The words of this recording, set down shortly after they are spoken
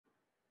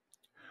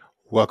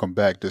Welcome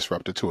back,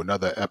 Disruptive, to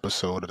another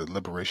episode of the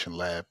Liberation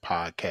Lab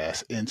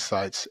podcast,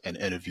 insights and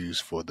interviews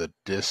for the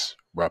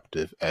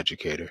disruptive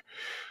educator.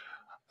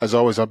 As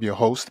always, I'm your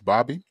host,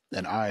 Bobby,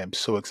 and I am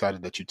so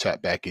excited that you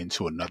tapped back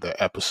into another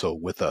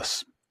episode with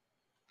us.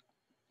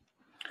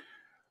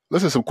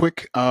 Listen, some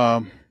quick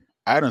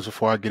items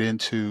before I get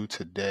into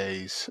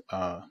today's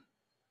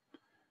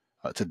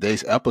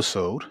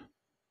episode.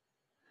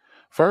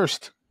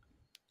 First,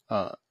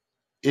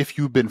 if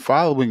you've been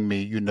following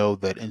me, you know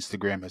that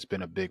Instagram has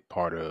been a big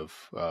part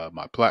of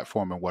my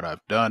platform and what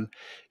I've done.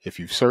 If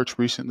you've searched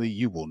recently,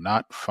 you will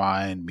not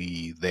find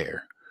me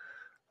there.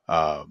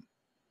 Honestly,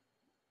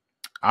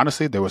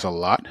 there was a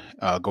lot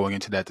going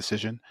into that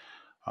decision.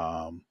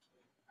 Um,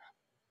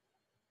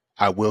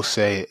 I will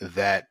say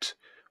that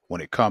when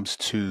it comes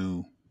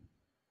to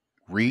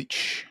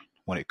reach,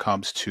 when it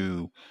comes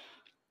to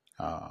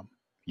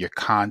your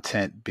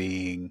content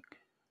being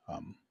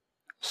um,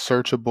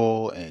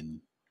 searchable and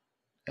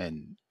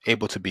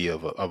able to be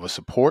of a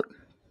support,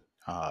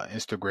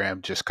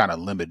 Instagram just kind of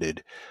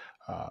limited,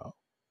 uh,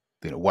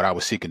 what I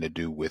was seeking to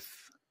do with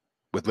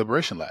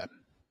Liberation Lab.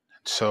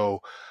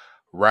 So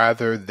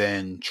rather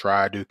than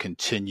try to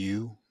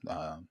continue,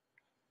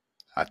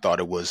 I thought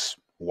it was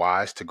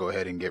wise to go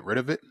ahead and get rid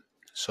of it.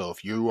 So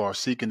if you are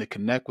seeking to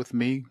connect with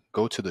me,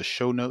 go to the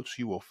show notes.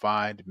 You will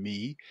find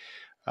me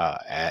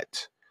on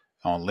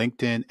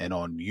LinkedIn and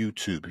on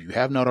YouTube. If you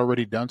have not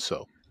already done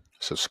so,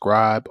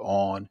 subscribe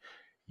on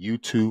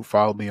YouTube,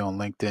 follow me on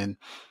LinkedIn.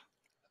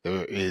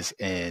 There is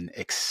an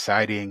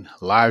exciting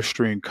live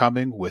stream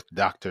coming with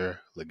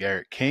Dr.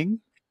 LeGarrette King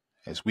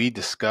as we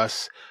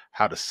discuss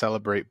how to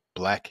celebrate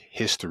Black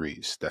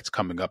histories. That's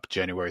coming up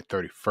January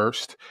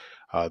 31st.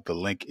 The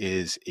link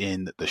is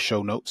in the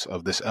show notes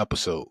of this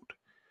episode.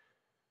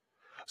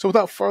 So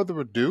without further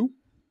ado,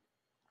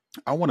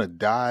 I want to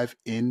dive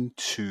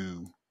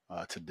into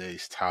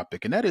today's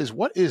topic, and that is,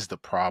 what is the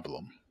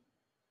problem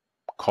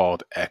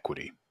called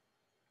equity?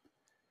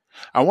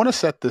 I want to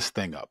set this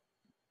thing up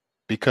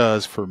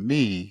because for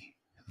me,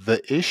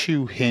 the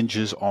issue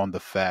hinges on the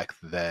fact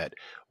that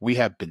we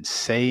have been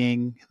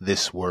saying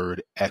this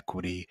word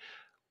equity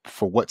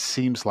for what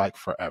seems like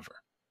forever.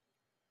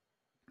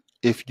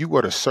 If you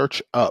were to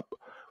search up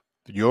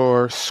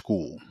your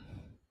school,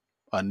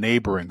 a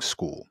neighboring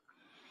school,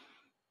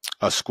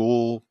 a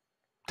school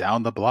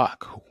down the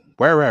block,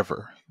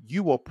 wherever,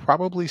 you will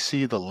probably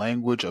see the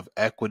language of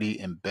equity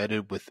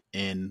embedded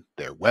within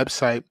their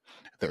website,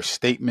 their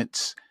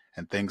statements,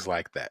 and things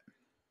like that.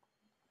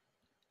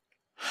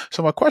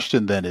 So my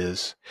question then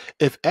is,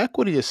 if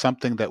equity is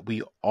something that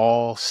we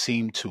all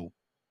seem to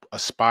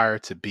aspire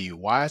to be,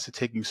 why is it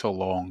taking so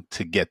long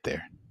to get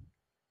there?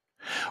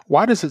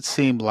 Why does it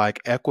seem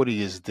like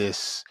equity is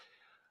this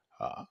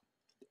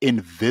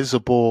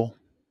invisible,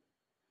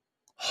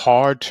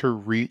 hard to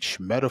reach,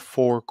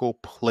 metaphorical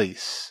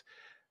place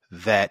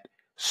that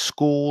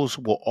schools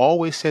will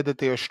always say that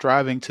they are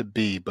striving to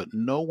be, but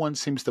no one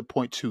seems to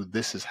point to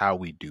this is how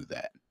we do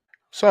that?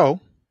 So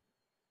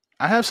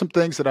I have some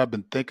things that I've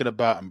been thinking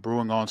about and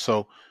brewing on.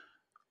 So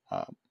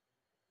uh,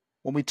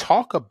 when we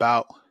talk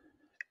about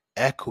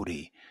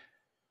equity,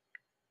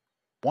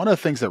 one of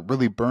the things that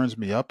really burns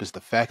me up is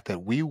the fact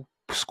that we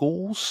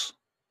schools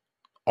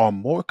are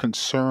more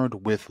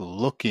concerned with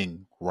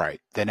looking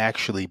right than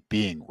actually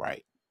being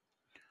right.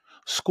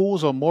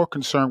 Schools are more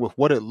concerned with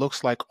what it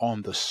looks like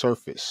on the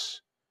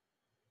surface.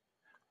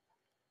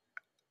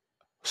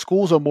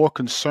 Schools are more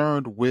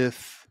concerned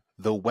with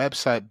the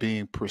website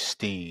being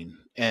pristine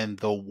and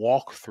the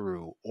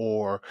walkthrough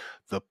or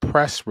the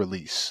press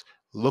release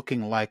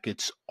looking like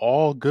it's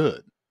all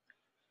good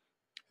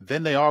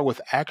than they are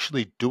with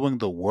actually doing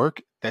the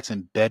work that's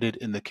embedded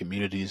in the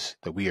communities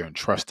that we are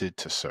entrusted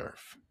to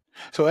serve.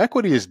 So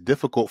equity is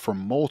difficult for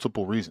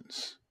multiple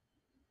reasons.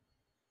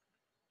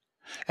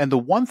 And the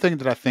one thing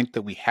that I think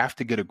that we have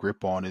to get a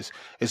grip on is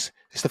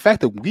the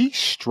fact that we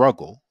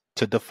struggle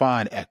to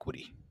define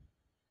equity.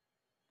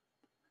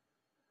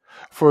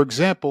 For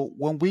example,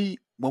 when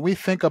we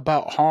think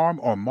about harm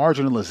or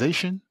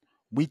marginalization,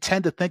 we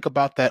tend to think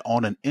about that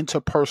on an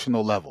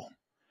interpersonal level.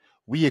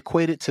 We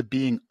equate it to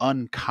being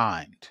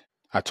unkind.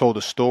 I told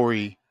a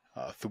story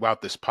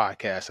throughout this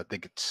podcast. I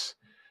think it's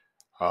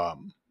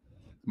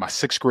my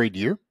sixth grade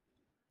year,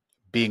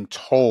 being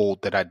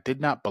told that I did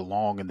not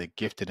belong in the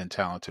gifted and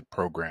talented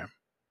program.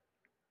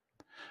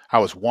 I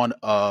was one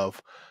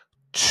of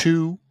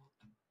two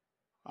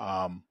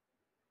um,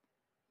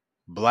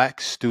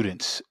 Black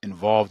students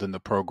involved in the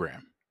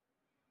program.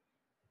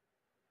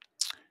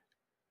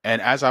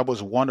 And as I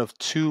was one of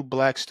two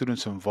Black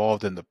students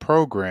involved in the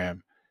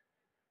program,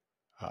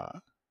 uh,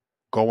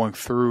 going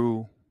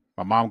through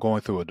my mom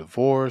going through a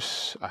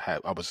divorce,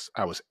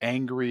 I was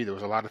angry. There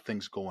was a lot of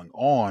things going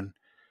on.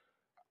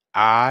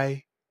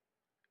 I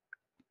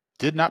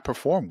did not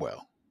perform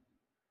well.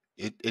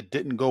 It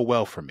didn't go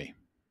well for me.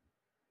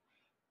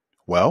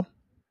 Well,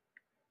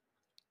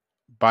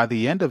 by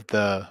the end of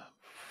the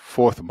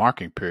fourth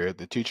marking period,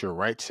 the teacher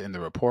writes in the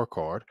report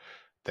card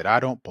that I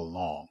don't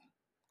belong.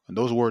 And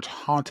those words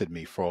haunted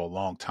me for a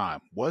long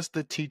time. Was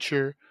the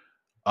teacher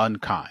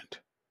unkind?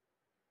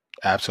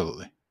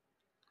 Absolutely.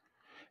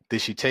 Did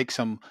she take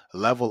some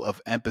level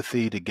of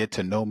empathy to get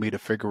to know me, to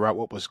figure out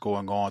what was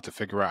going on, to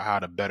figure out how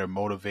to better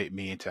motivate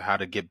me, and to how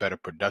to get better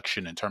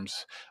production in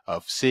terms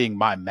of seeing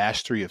my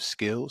mastery of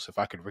skills, if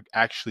I could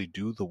actually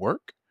do the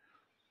work?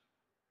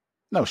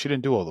 No, she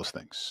didn't do all those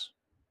things.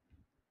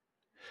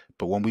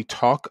 But when we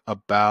talk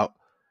about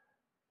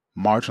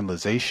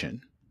marginalization,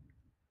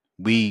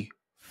 we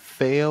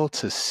fail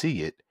to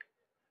see it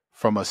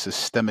from a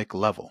systemic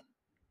level.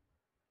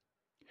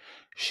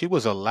 She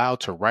was allowed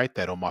to write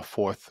that on my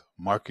fourth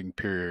marking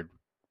period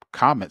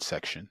comment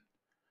section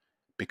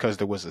because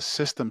there was a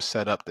system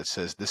set up that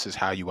says this is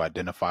how you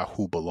identify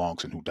who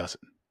belongs and who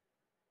doesn't.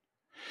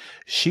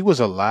 She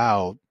was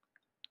allowed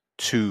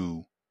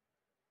to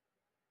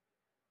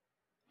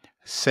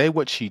say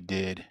what she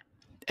did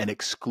and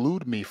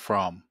exclude me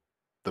from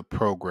the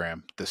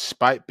program,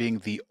 despite being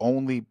the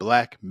only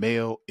Black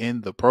male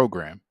in the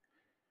program,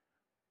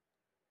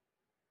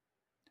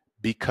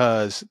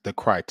 because the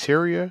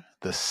criteria,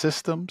 the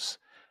systems,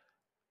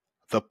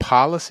 the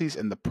policies,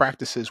 and the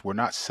practices were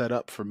not set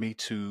up for me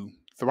to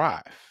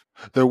thrive.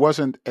 There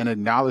wasn't an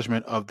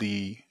acknowledgement of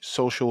the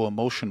social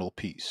emotional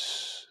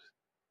piece,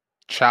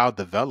 child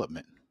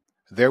development.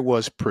 There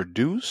was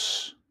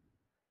produce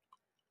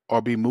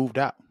or be moved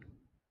out.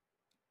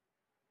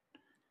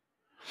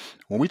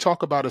 When we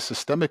talk about a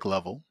systemic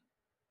level,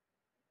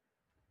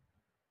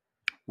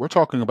 we're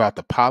talking about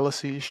the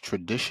policies,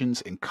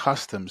 traditions, and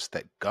customs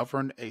that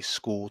govern a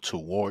school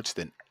towards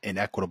the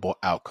inequitable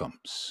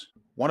outcomes.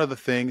 One of the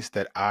things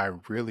that I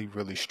really,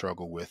 really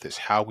struggle with is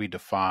how we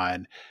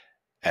define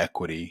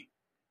equity,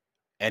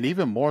 and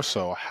even more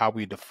so, how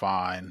we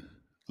define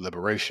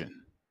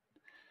liberation.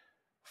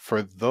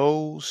 For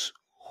those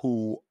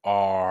who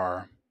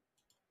are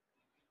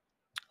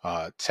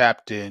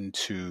tapped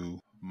into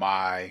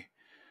my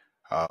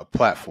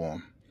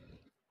platform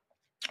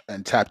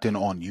and tapped in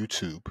on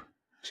YouTube,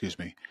 excuse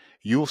me,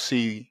 you'll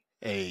see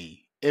a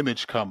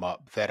image come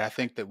up that I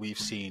think that we've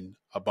seen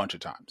a bunch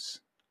of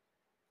times.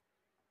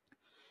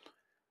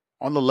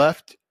 On the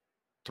left,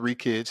 three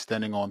kids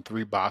standing on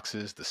three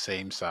boxes the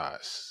same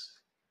size,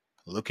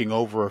 looking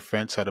over a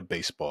fence at a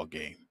baseball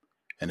game,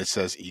 and it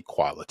says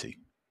equality.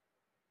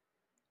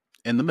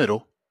 In the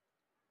middle,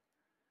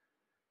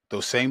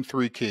 those same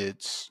three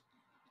kids,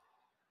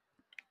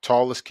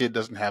 tallest kid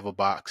doesn't have a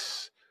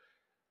box,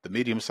 the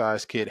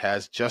medium-sized kid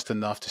has just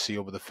enough to see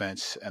over the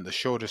fence, and the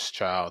shortest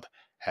child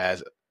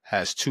has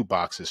two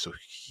boxes so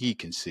he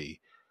can see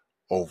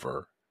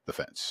over the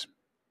fence.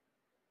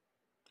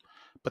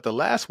 But the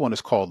last one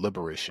is called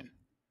liberation.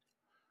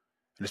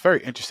 And it's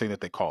very interesting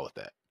that they call it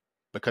that,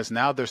 because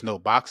now there's no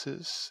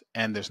boxes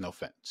and there's no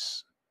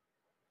fence.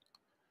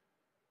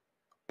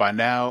 By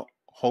now,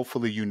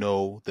 hopefully you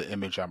know the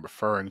image I'm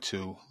referring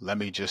to. Let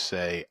me just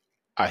say,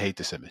 I hate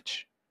this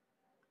image.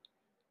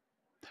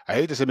 I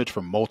hate this image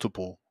for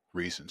multiple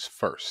reasons.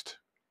 First,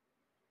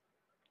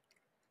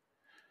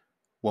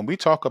 when we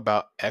talk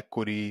about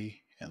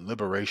equity and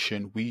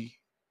liberation,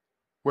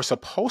 we're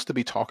supposed to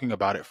be talking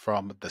about it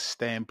from the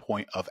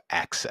standpoint of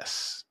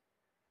access.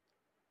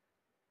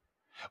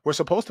 We're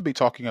supposed to be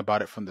talking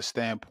about it from the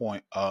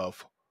standpoint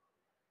of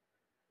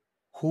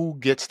who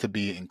gets to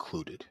be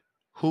included,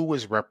 who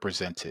is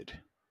represented.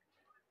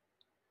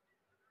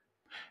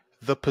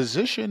 The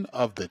position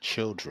of the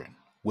children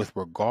with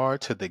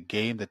regard to the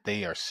game that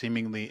they are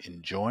seemingly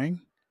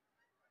enjoying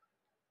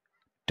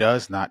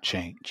does not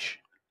change.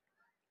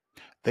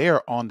 They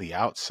are on the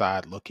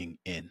outside looking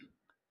in.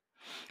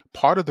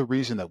 Part of the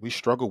reason that we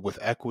struggle with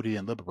equity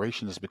and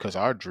liberation is because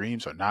our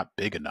dreams are not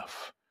big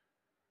enough.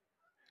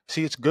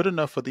 See, it's good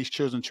enough for these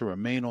children to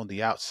remain on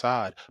the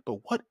outside,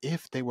 but what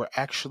if they were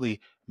actually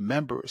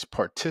members,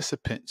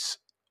 participants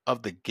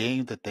of the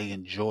game that they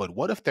enjoyed?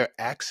 What if their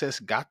access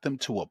got them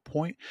to a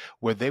point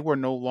where they were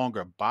no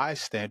longer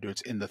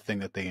bystanders in the thing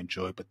that they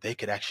enjoyed, but they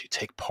could actually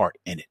take part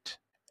in it?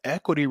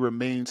 Equity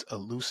remains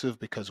elusive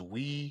because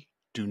we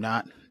do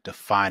not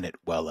define it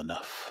well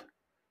enough.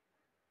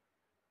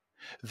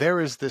 There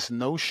is this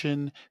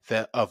notion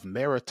that of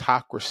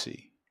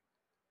meritocracy,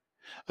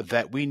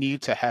 that we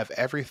need to have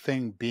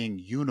everything being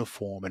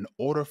uniform in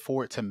order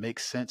for it to make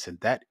sense, and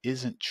that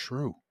isn't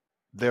true.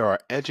 There are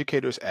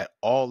educators at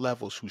all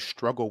levels who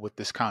struggle with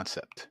this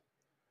concept.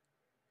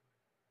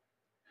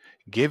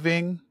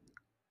 Giving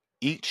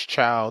each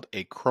child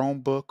a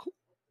Chromebook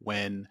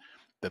when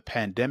the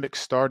pandemic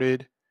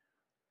started,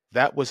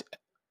 that was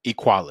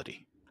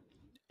equality.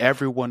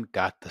 Everyone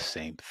got the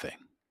same thing.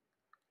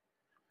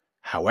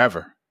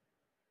 However,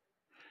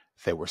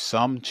 there were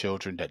some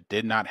children that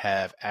did not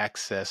have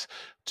access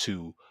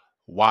to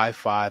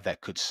Wi-Fi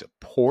that could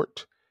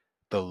support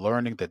the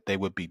learning that they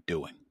would be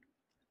doing.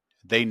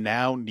 They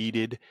now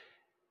needed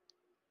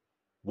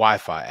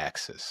Wi-Fi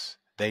access.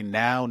 They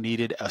now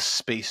needed a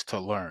space to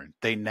learn.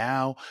 They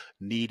now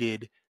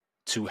needed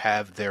to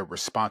have their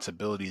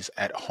responsibilities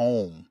at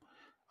home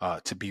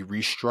to be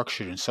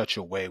restructured in such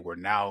a way where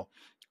now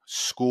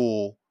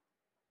school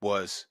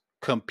was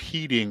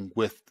competing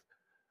with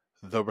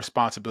the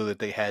responsibility that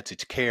they had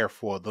to care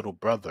for a little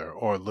brother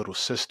or a little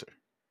sister.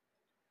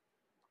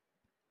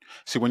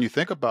 See, when you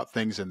think about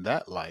things in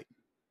that light,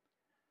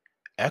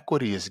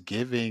 equity is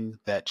giving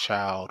that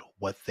child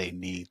what they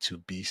need to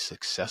be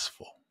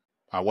successful.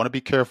 I want to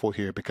be careful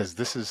here because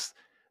this is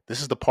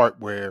the part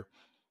where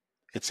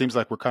it seems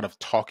like we're kind of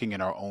talking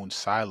in our own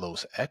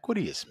silos.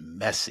 Equity is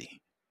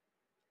messy.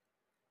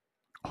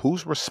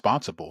 Who's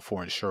responsible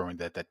for ensuring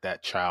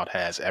that child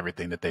has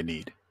everything that they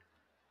need?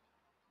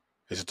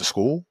 Is it the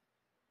school?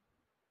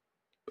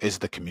 Is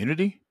it the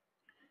community?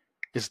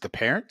 Is it the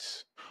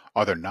parents?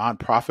 Are there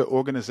nonprofit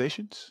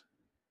organizations?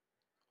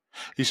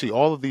 You see,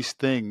 all of these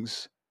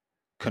things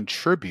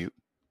contribute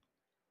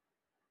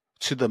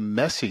to the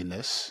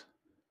messiness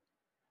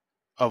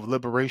of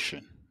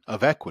liberation,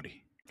 of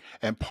equity.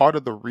 And part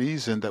of the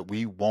reason that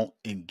we won't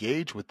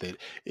engage with it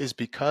is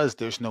because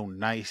there's no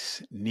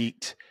nice,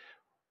 neat,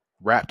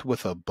 wrapped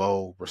with a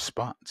bow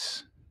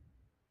response.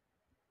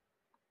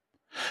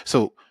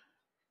 So,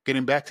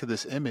 getting back to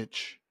this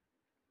image,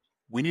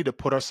 we need to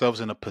put ourselves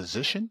in a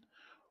position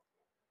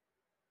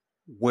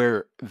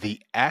where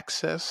the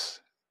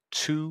access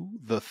to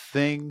the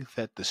thing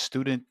that the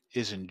student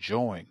is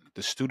enjoying,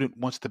 the student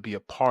wants to be a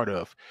part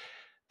of,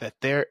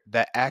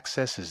 that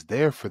access is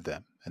there for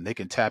them and they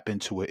can tap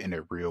into it in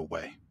a real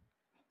way.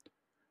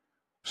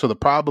 So the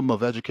problem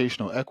of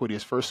educational equity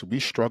is, first, we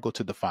struggle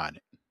to define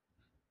it,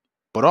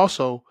 but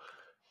also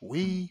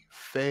we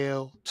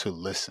fail to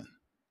listen.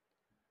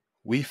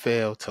 We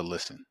fail to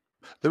listen.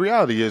 The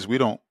reality is we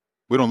don't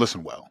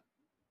listen well,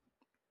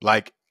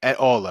 like at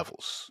all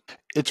levels.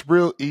 It's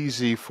real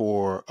easy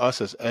for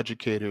us as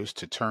educators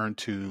to turn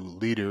to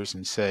leaders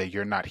and say,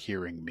 "You're not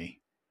hearing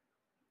me,"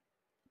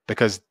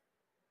 because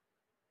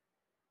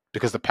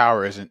the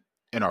power isn't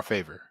in our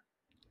favor.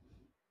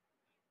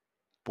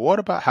 But what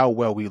about how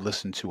well we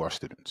listen to our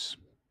students?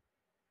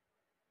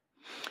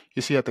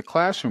 You see, at the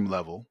classroom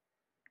level,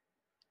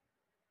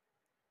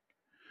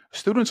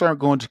 students aren't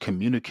going to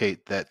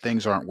communicate that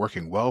things aren't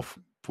working well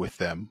with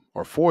them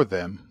or for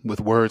them with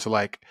words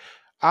like,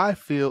 "I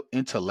feel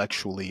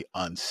intellectually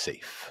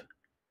unsafe."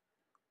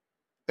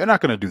 They're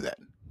not going to do that.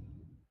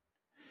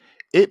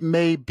 It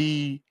may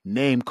be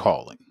name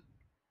calling,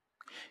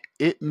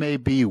 it may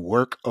be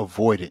work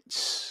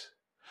avoidance,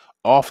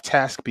 off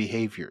task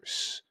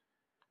behaviors,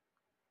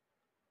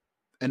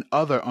 and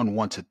other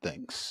unwanted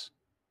things.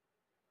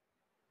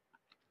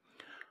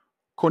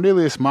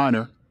 Cornelius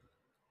Minor,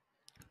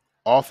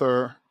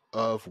 author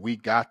of We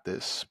Got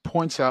This,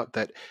 points out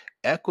that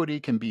equity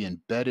can be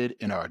embedded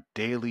in our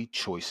daily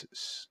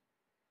choices.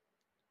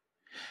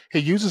 He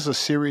uses a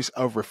series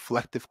of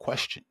reflective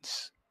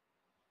questions.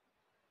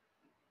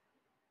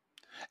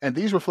 And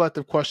these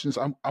reflective questions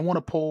I want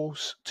to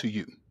pose to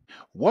you.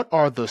 What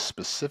are the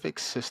specific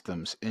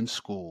systems in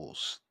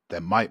schools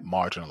that might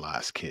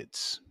marginalize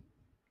kids?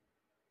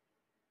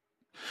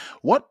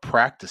 What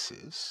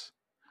practices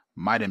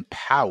might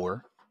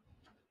empower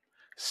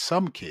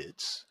some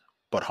kids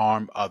but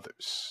harm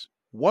others?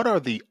 What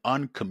are the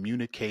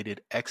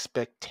uncommunicated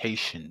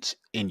expectations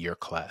in your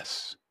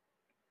class?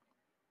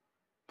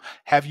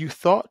 Have you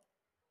thought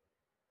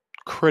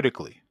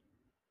critically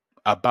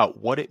about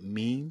what it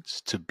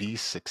means to be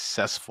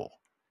successful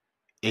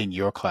in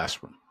your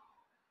classroom?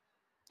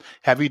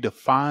 Have you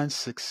defined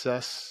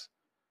success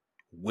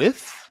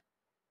with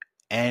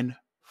and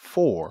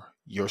for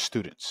your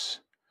students?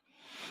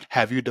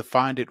 Have you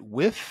defined it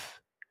with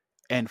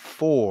and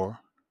for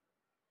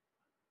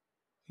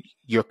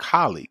your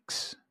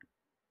colleagues?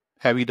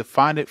 Have you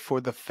defined it for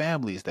the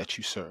families that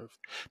you serve?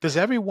 Is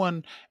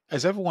everyone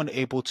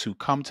able to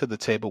come to the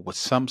table with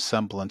some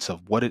semblance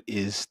of what it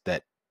is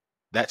that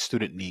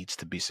student needs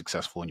to be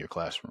successful in your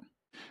classroom?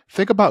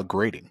 Think about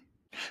grading.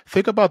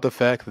 Think about the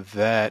fact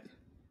that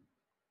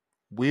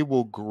we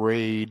will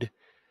grade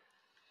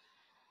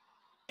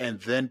and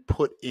then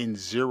put in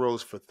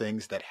zeros for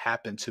things that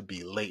happen to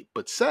be late,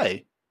 but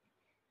say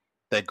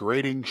that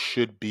grading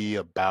should be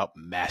about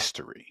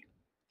mastery.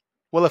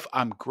 Well, if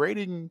I'm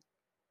grading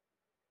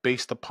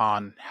based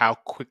upon how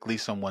quickly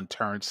someone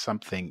turns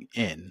something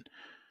in,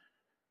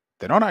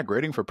 then aren't I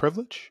grading for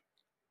privilege?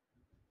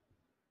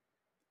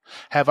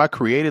 Have I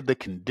created the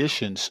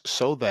conditions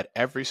so that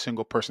every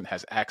single person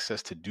has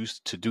access to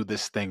do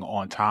this thing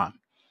on time?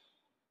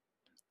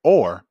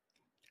 Or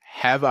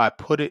have I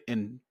put it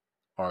in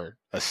or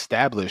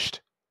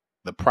established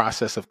the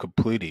process of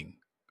completing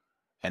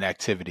an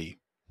activity,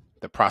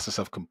 the process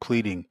of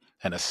completing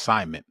an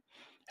assignment?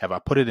 Have I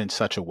put it in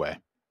such a way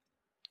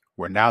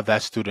where now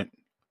that student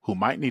who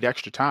might need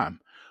extra time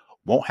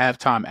won't have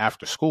time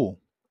after school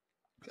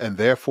and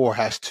therefore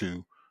has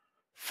to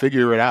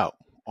figure it out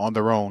on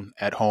their own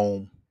at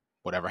home,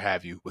 whatever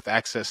have you, with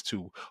access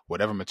to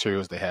whatever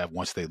materials they have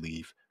once they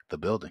leave the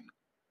building?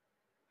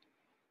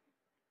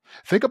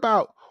 Think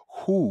about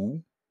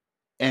who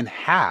and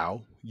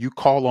how you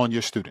call on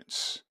your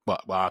students. Well,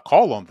 I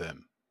call on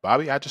them,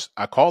 Bobby.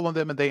 I call on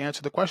them and they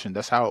answer the question.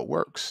 That's how it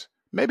works.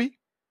 Maybe.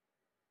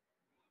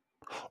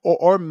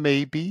 Or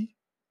maybe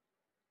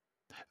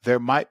there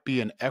might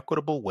be an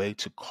equitable way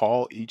to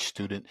call each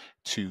student,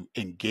 to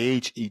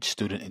engage each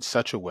student in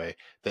such a way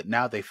that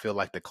now they feel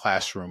like the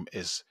classroom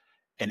is,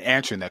 and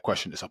answering that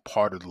question, is a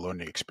part of the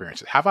learning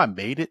experience. Have I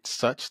made it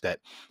such that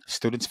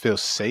students feel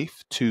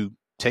safe to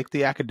take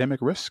the academic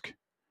risk?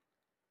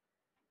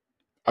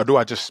 Or do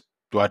I just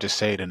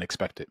say it and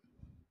expect it?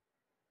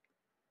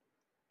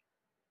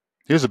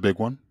 Here's a big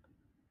one.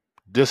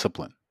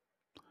 Discipline.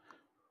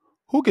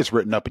 Who gets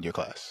written up in your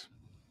class?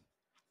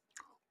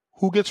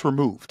 Who gets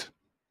removed?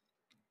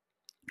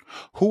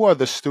 Who are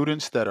the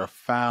students that are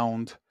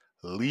found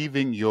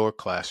leaving your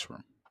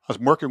classroom? I was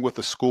working with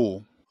a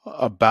school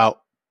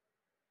about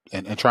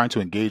and trying to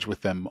engage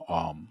with them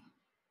on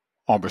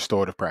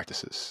restorative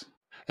practices.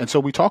 And so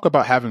we talk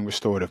about having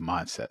restorative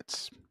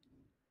mindsets.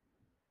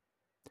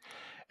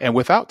 And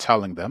without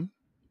telling them,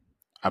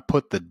 I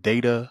put the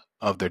data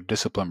of their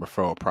discipline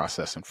referral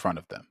process in front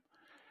of them.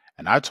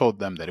 And I told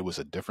them that it was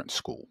a different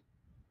school.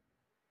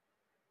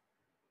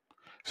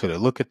 So they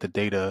look at the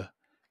data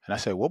and I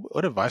say,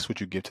 what advice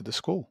would you give to the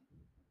school?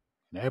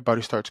 And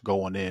everybody starts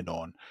going in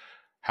on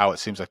how it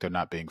seems like they're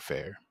not being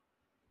fair,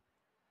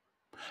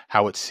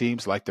 how it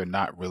seems like they're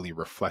not really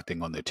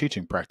reflecting on their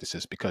teaching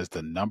practices, because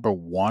the number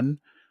one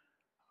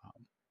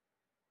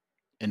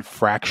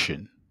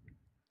infraction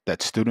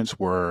that students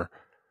were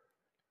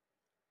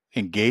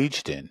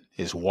engaged in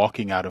is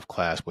walking out of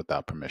class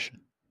without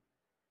permission.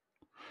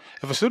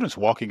 If a student's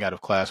walking out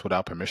of class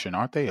without permission,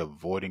 aren't they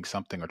avoiding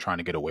something or trying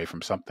to get away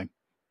from something?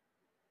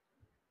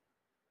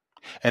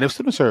 And if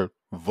students are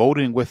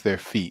voting with their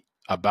feet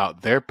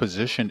about their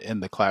position in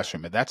the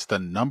classroom, and that's the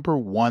number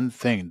one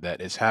thing that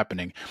is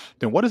happening,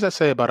 then what does that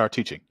say about our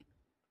teaching?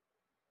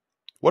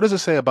 What does it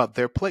say about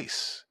their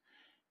place,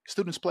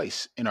 students'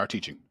 place in our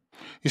teaching?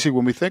 You see,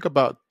 when we think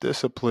about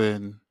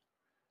discipline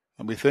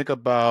and we think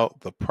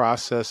about the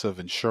process of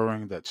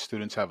ensuring that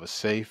students have a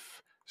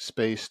safe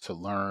space to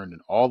learn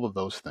and all of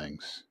those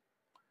things,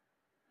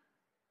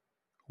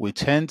 we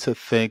tend to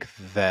think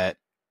that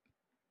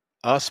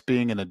us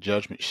being in the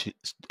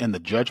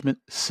judgment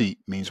seat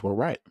means we're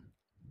right.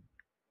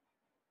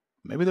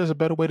 Maybe there's a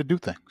better way to do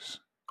things.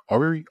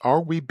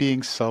 Are we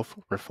being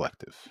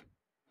self-reflective?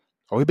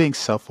 Are we being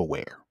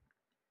self-aware?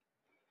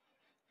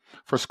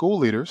 For school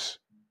leaders,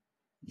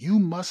 you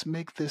must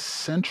make this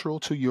central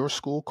to your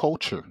school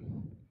culture.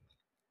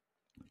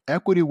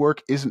 Equity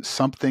work isn't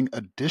something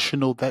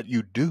additional that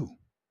you do.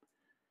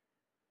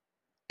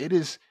 It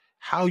is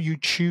how you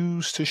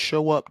choose to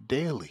show up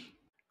daily.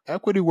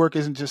 Equity work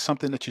isn't just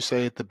something that you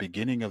say at the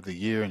beginning of the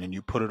year and then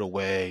you put it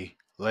away,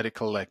 let it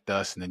collect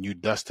dust, and then you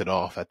dust it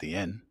off at the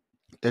end.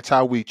 It's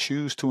how we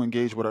choose to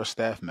engage with our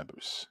staff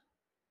members.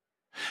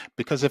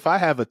 Because if I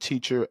have a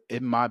teacher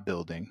in my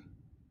building,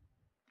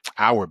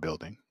 our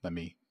building, let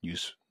me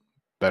use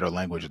better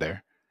language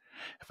there.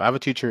 If I have a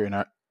teacher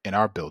in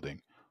our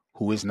building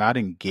who is not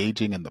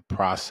engaging in the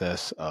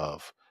process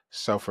of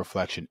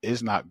self-reflection,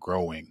 is not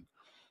growing,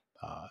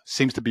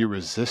 seems to be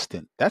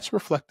resistant, that's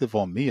reflective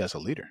on me as a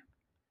leader.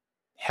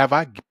 Have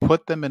I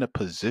put them in a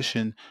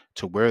position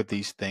to where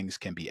these things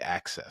can be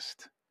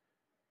accessed?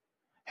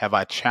 Have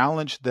I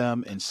challenged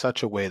them in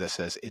such a way that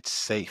says it's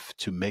safe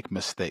to make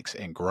mistakes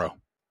and grow?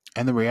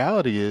 And the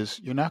reality is,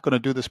 you're not going to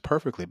do this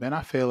perfectly. Man,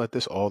 I fail at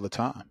this all the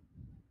time.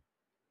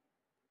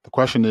 The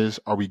question is,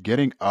 are we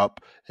getting up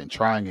and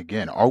trying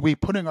again? Are we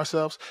putting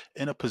ourselves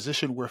in a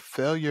position where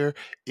failure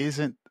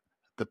isn't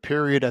the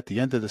period at the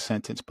end of the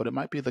sentence, but it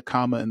might be the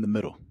comma in the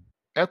middle?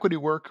 Equity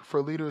work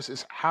for leaders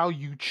is how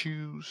you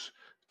choose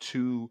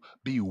to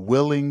be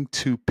willing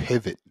to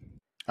pivot.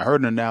 I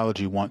heard an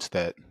analogy once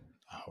that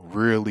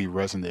really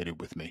resonated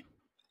with me.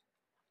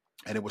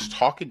 And it was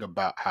talking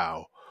about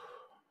how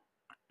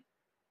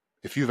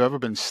if you've ever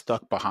been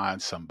stuck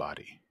behind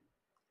somebody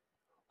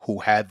who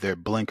had their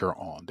blinker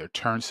on, their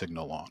turn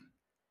signal on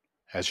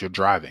as you're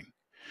driving,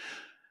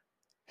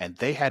 and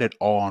they had it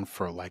on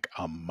for like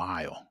a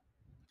mile,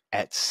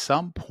 at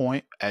some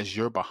point as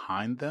you're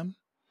behind them,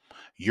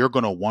 you're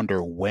going to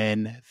wonder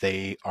when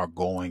they are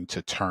going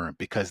to turn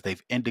because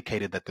they've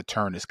indicated that the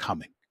turn is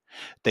coming.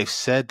 They've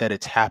said that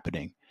it's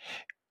happening,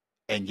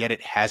 and yet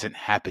it hasn't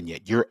happened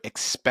yet. You're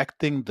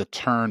expecting the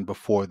turn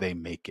before they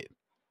make it.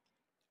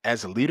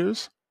 As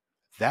leaders,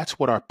 that's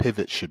what our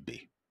pivot should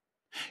be.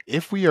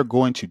 If we are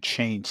going to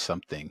change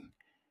something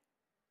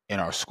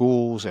in our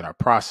schools, in our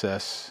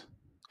process,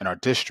 in our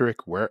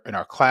district, in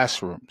our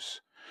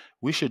classrooms,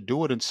 we should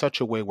do it in such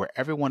a way where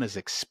everyone is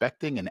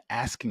expecting and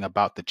asking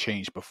about the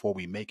change before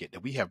we make it,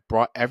 that we have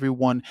brought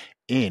everyone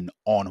in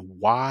on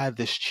why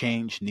this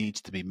change needs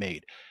to be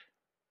made.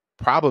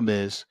 Problem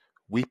is,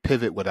 we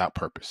pivot without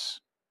purpose.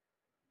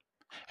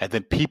 And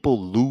then people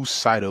lose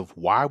sight of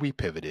why we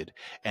pivoted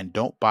and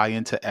don't buy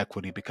into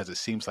equity because it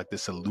seems like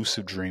this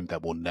elusive dream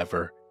that will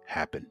never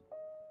happen.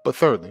 But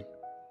thirdly,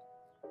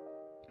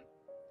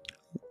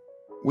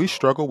 we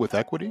struggle with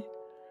equity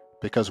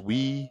because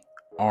we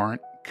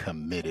aren't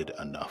committed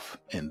enough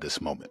in this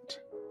moment.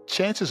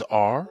 Chances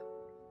are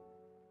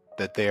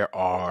that there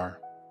are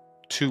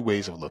two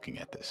ways of looking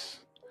at this.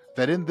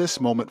 That in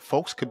this moment,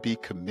 folks could be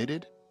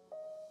committed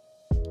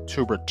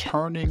to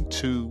returning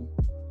to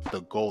the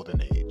golden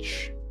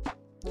age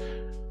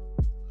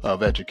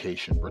of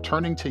education,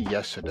 returning to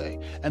yesterday.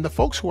 And the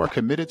folks who are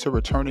committed to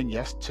returning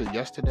to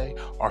yesterday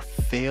are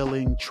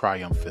failing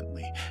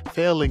triumphantly,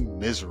 failing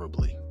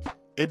miserably.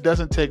 It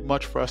doesn't take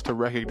much for us to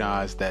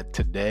recognize that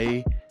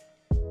today's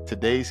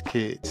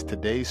kids,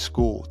 today's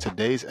school,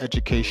 today's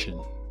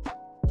education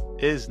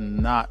is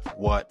not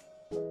what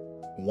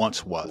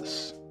once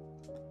was.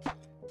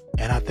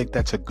 And I think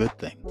that's a good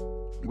thing.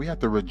 We have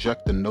to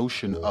reject the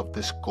notion of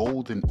this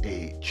golden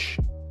age.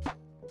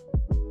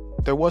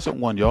 There wasn't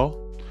one,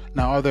 y'all.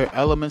 Now, are there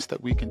elements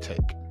that we can take?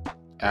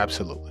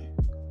 Absolutely.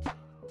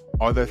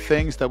 Are there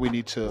things that we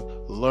need to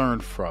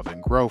learn from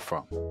and grow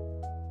from?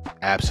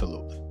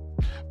 Absolutely.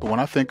 But when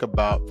I think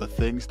about the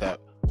things that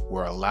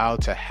were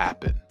allowed to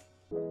happen,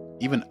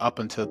 even up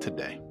until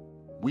today,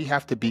 we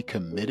have to be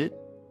committed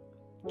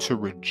to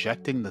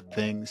rejecting the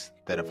things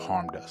that have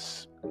harmed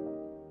us.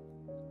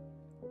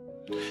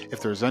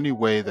 If there's any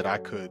way that I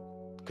could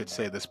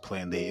say this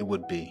plainly, it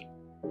would be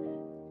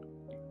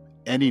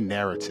any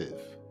narrative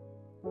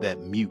that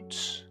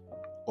mutes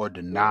or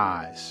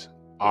denies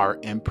our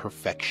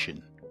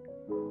imperfection,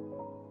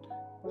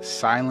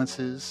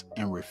 silences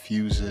and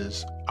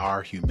refuses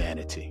our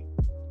humanity.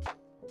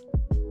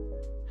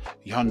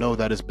 Y'all know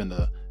that has been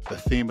the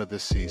theme of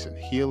this season,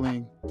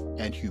 healing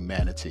and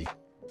humanity.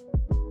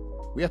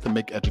 We have to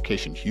make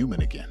education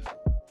human again.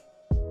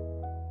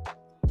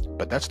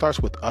 But that starts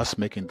with us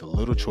making the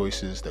little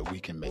choices that we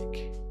can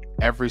make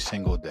every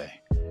single day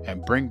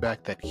and bring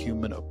back that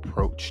human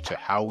approach to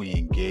how we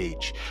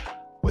engage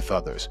with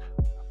others.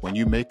 When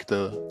you make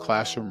the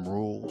classroom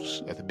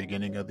rules at the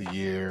beginning of the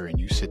year and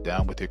you sit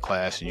down with your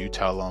class and you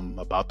tell them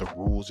about the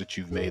rules that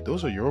you've made,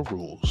 those are your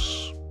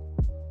rules.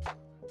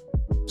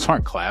 Those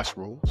aren't class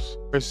rules.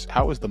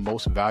 How is the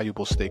most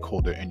valuable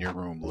stakeholder in your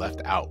room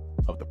left out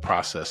of the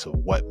process of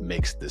what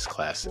makes this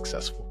class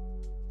successful?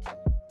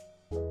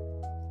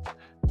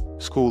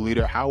 School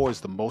leader, how is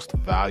the most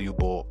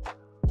valuable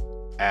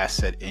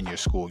asset in your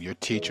school, your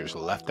teachers,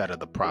 left out of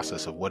the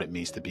process of what it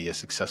means to be a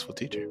successful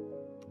teacher?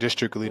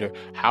 District leader,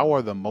 how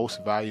are the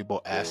most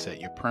valuable asset,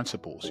 your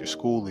principals, your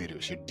school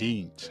leaders, your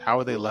deans, how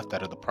are they left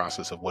out of the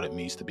process of what it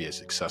means to be a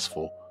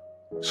successful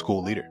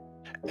school leader?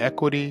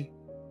 Equity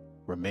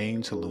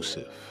remains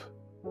elusive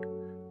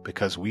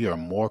because we are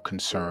more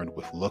concerned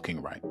with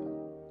looking right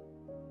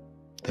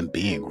than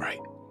being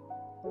right.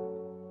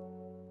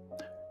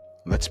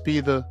 Let's be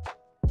the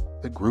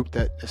group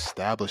that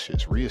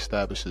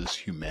reestablishes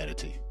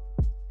humanity.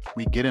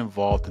 We get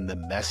involved in the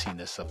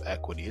messiness of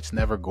equity. It's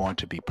never going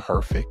to be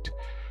perfect,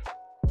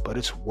 but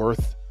it's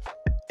worth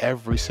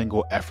every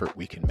single effort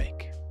we can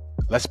make.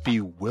 Let's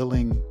be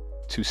willing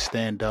to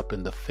stand up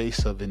in the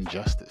face of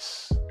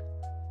injustice,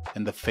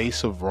 in the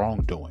face of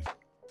wrongdoing,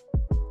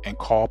 and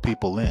call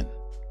people in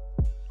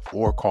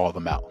or call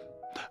them out.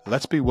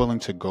 Let's be willing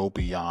to go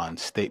beyond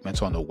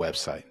statements on the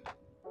website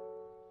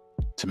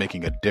to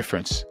making a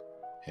difference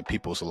in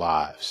people's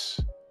lives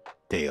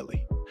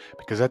daily.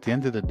 Because at the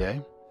end of the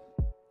day,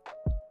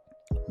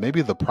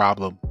 maybe the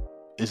problem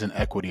isn't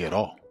equity at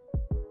all.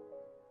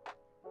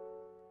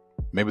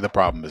 Maybe the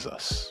problem is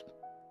us.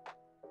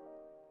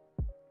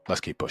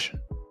 Let's keep pushing.